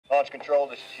Launch Control,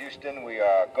 this is Houston. We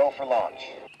are go for launch.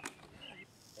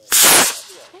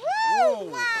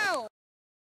 Woo! Wow!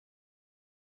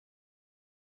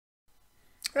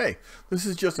 Hey, this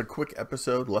is just a quick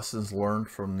episode, lessons learned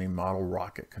from the Model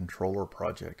Rocket Controller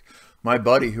project. My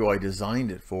buddy, who I designed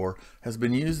it for, has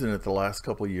been using it the last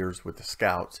couple of years with the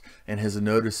Scouts and has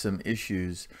noticed some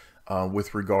issues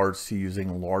with regards to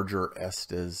using larger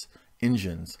Estes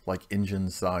engines, like engine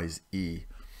size E.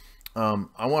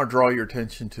 I want to draw your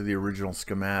attention to the original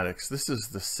schematics. This is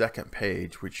the second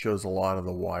page, which shows a lot of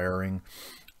the wiring,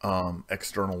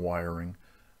 external wiring.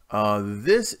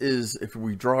 This is, if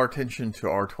we draw our attention to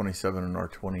R27 and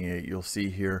R28, you'll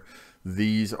see here,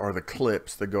 these are the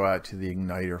clips that go out to the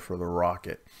igniter for the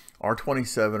rocket.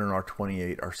 R27 and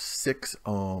R28 are 6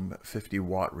 ohm 50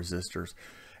 watt resistors,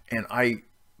 and I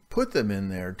put them in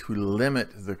there to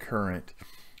limit the current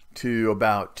to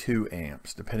about 2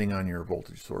 amps, depending on your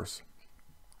voltage source.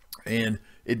 And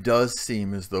it does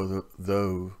seem as though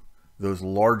those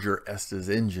larger Estes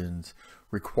engines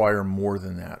require more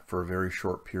than that for a very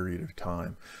short period of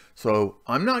time. So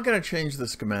I'm not going to change the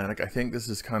schematic. I think this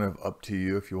is kind of up to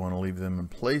you if you want to leave them in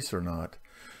place or not.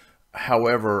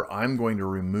 However, I'm going to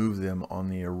remove them on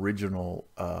the original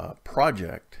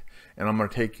project, and I'm going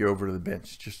to take you over to the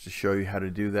bench just to show you how to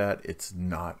do that. It's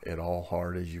not at all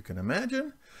hard, as you can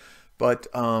imagine, but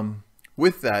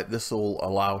with that, this will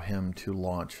allow him to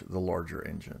launch the larger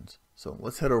engines. So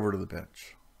let's head over to the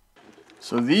bench.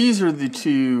 So these are the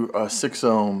two 6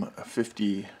 ohm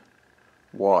 50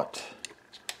 watt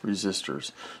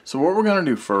resistors. So what we're going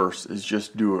to do first is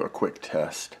just do a quick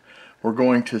test. We're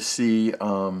going to see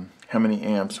how many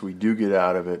amps we do get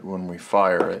out of it when we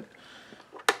fire it.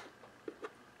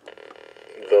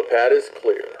 The pad is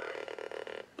clear.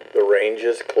 The range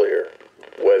is clear.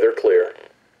 Weather clear.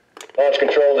 Launch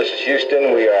Control, this is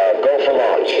Houston. We are go for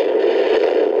launch.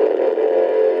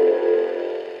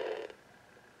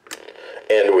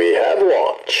 And we have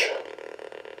launch.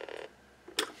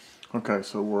 Okay,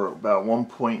 so we're about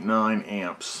 1.9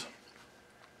 amps.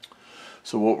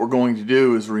 So what we're going to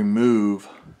do is remove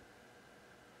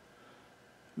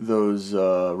those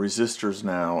resistors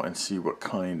now and see what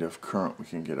kind of current we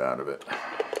can get out of it.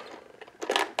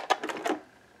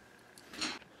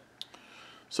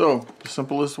 So the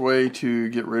simplest way to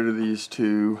get rid of these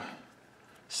two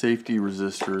safety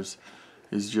resistors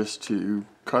is just to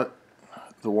cut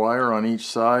the wire on each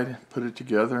side, put it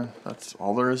together. That's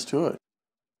all there is to it.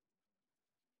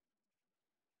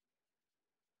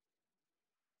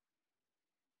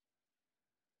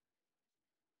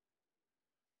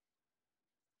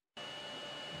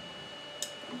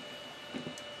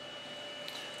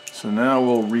 So now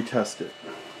we'll retest it.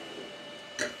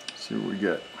 See what we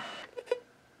get.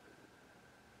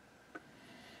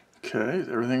 Okay,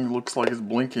 everything looks like it's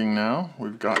blinking now.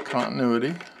 We've got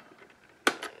continuity.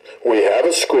 We have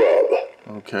a scrub.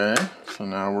 Okay, so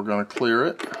now we're going to clear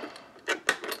it.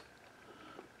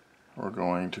 We're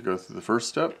going to go through the first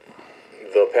step.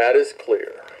 The pad is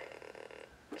clear.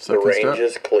 Second the range step.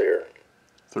 is clear.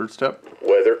 Third step.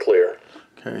 Weather clear.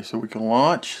 Okay, so we can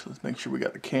launch. Let's make sure we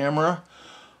got the camera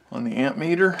on the amp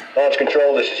meter. Launch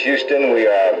Control, this is Houston. We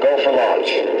are go for launch.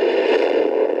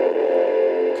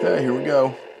 Okay, here we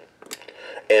go.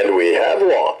 And we have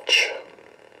launch.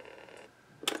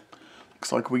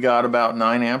 Looks like we got about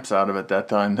 9 amps out of it that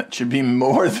time. That should be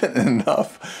more than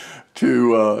enough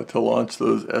to launch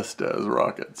those Estes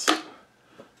rockets.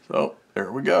 So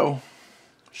there we go.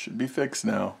 Should be fixed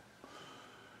now.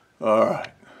 All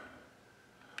right.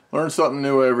 Learn something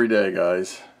new every day,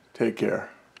 guys. Take care.